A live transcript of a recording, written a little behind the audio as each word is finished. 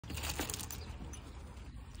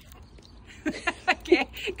Okay,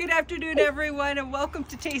 good afternoon everyone and welcome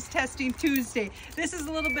to Taste Testing Tuesday. This is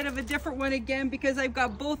a little bit of a different one again because I've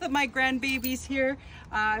got both of my grandbabies here.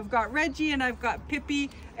 I've got Reggie and I've got Pippi,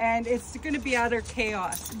 and it's going to be utter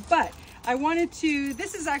chaos. But I wanted to,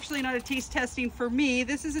 this is actually not a taste testing for me,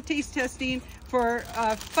 this is a taste testing for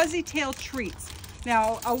Fuzzy Tail treats.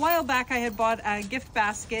 Now, a while back I had bought a gift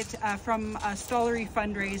basket from a Stollery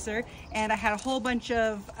fundraiser, and I had a whole bunch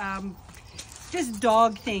of just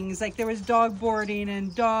dog things. Like there was dog boarding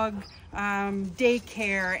and dog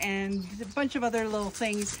daycare and a bunch of other little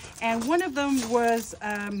things. And one of them was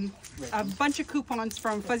a bunch of coupons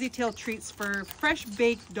from Fuzzy Tail Treats for fresh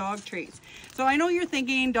baked dog treats. So I know you're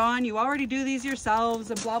thinking, Dawn, you already do these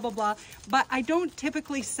yourselves and blah, blah, blah. But I don't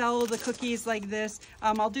typically sell the cookies like this.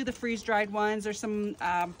 I'll do the freeze-dried ones or some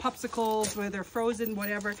popsicles where they're frozen,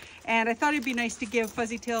 whatever. And I thought it'd be nice to give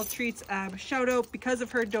Fuzzy Tail Treats a shout out because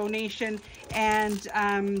of her donation and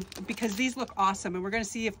because these look awesome. And we're gonna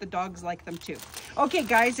see if the dogs like them too. Okay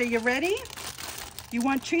guys, are you ready? You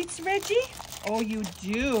want treats, Reggie? Oh, you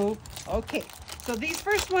do? Okay, so these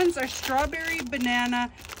first ones are strawberry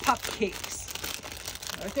banana cupcakes.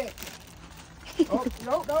 Okay. Oh,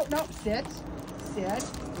 no. Sit.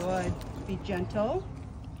 Good. Be gentle.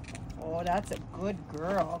 Oh, that's a good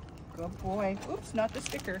girl. Good boy. Oops, not the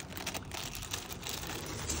sticker.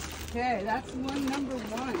 Okay, that's number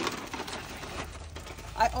one.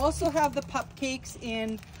 I also have the cupcakes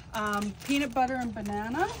in peanut butter and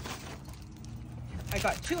banana. I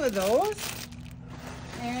got two of those.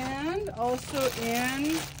 And also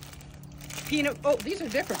in oh, these are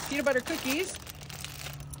different. Peanut butter cookies.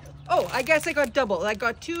 Oh, I guess I got double. I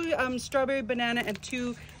got two strawberry banana and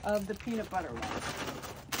two of the peanut butter ones.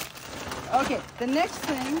 Okay, the next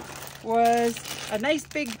thing was a nice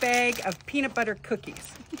big bag of peanut butter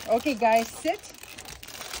cookies. Okay, guys, sit.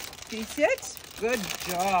 Do you sit? Good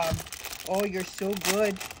job. Oh, you're so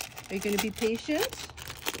good. Are you going to be patient?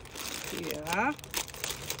 Yeah.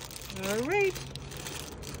 All right.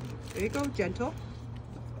 There you go, gentle.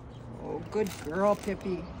 Oh, good girl,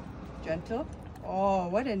 Pippi. Gentle. Oh,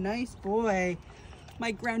 what a nice boy.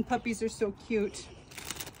 My grandpuppies are so cute.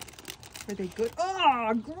 Are they good?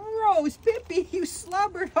 Oh, gross, Pippi, you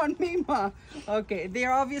slobbered on me, Ma. Okay,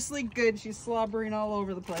 they're obviously good. She's slobbering all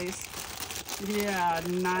over the place. Yeah,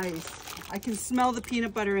 nice. I can smell the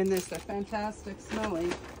peanut butter in this. They're fantastic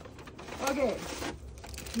smelling. Okay,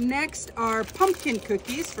 next are pumpkin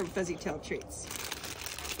cookies from Fuzzy Tail Treats.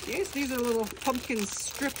 Yes, these are little pumpkin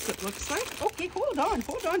strips, it looks like. Okay, hold on.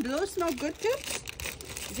 Do those smell good, Pips?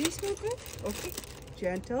 Do these smell good? Okay,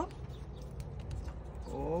 gentle.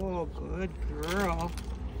 Oh, good girl.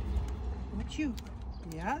 What you?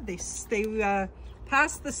 Yeah, they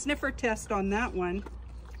passed the sniffer test on that one.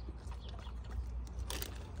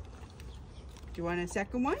 Do you want a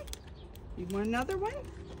second one? You want another one?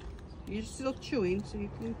 You're still chewing, so you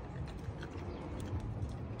can...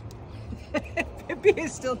 Pippi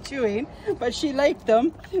is still chewing, but she liked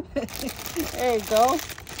them. There you go.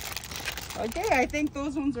 Okay, I think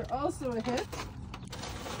those ones are also a hit.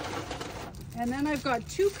 And then I've got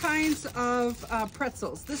two kinds of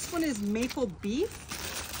pretzels. This one is maple beef.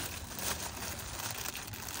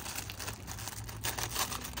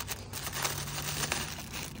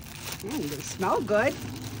 They smell good.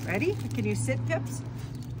 Ready? Can you sit, Pips?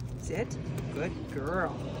 Sit. Good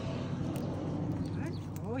girl.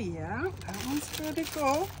 Oh yeah, that one's good to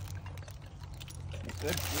go.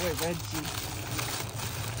 Good boy, Reggie.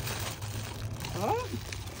 Oh.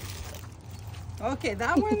 Okay,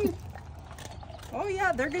 that one. Oh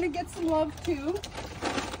yeah, they're gonna get some love too.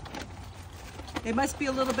 They must be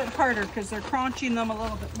a little bit harder because they're crunching them a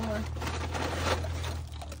little bit more.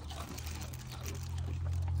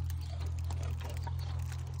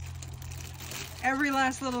 Every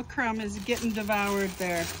last little crumb is getting devoured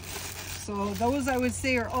there. So those I would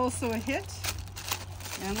say are also a hit.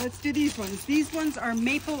 And let's do these ones. These ones are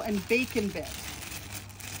maple and bacon bits.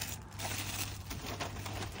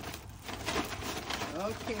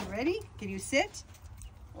 Okay, ready? Can you sit?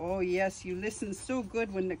 Oh yes, you listen so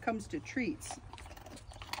good when it comes to treats.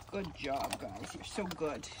 Good job, guys. You're so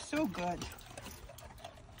good. So good.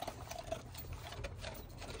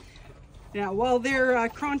 Now, while they're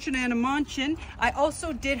crunching and munching, I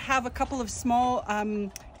also did have a couple of small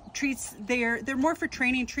treats. They're more for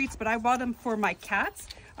training treats, but I bought them for my cats.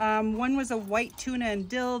 One was a white tuna and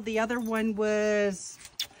dill. The other one was,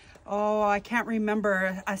 oh, I can't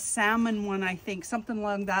remember, a salmon one, I think, something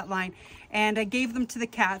along that line. and I gave them to the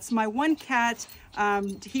cats. My one cat,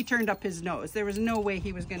 he turned up his nose. There was no way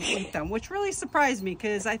he was going to eat them, which really surprised me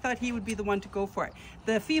because I thought he would be the one to go for it.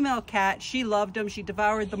 The female cat, she loved them. She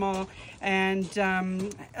devoured them all and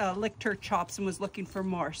licked her chops and was looking for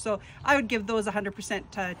more. So I would give those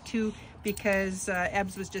 100% 2 because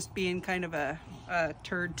Ebbs was just being kind of a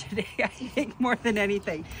turd today, I think, more than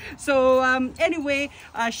anything. So anyway,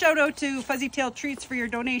 shout out to Fuzzy Tail Treats for your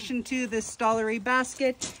donation to this Stollery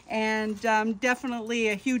basket, and definitely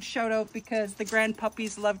a huge shout out because the grand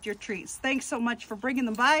puppies loved your treats. Thanks so much for bringing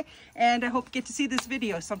them by, and I hope you get to see this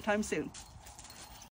video sometime soon.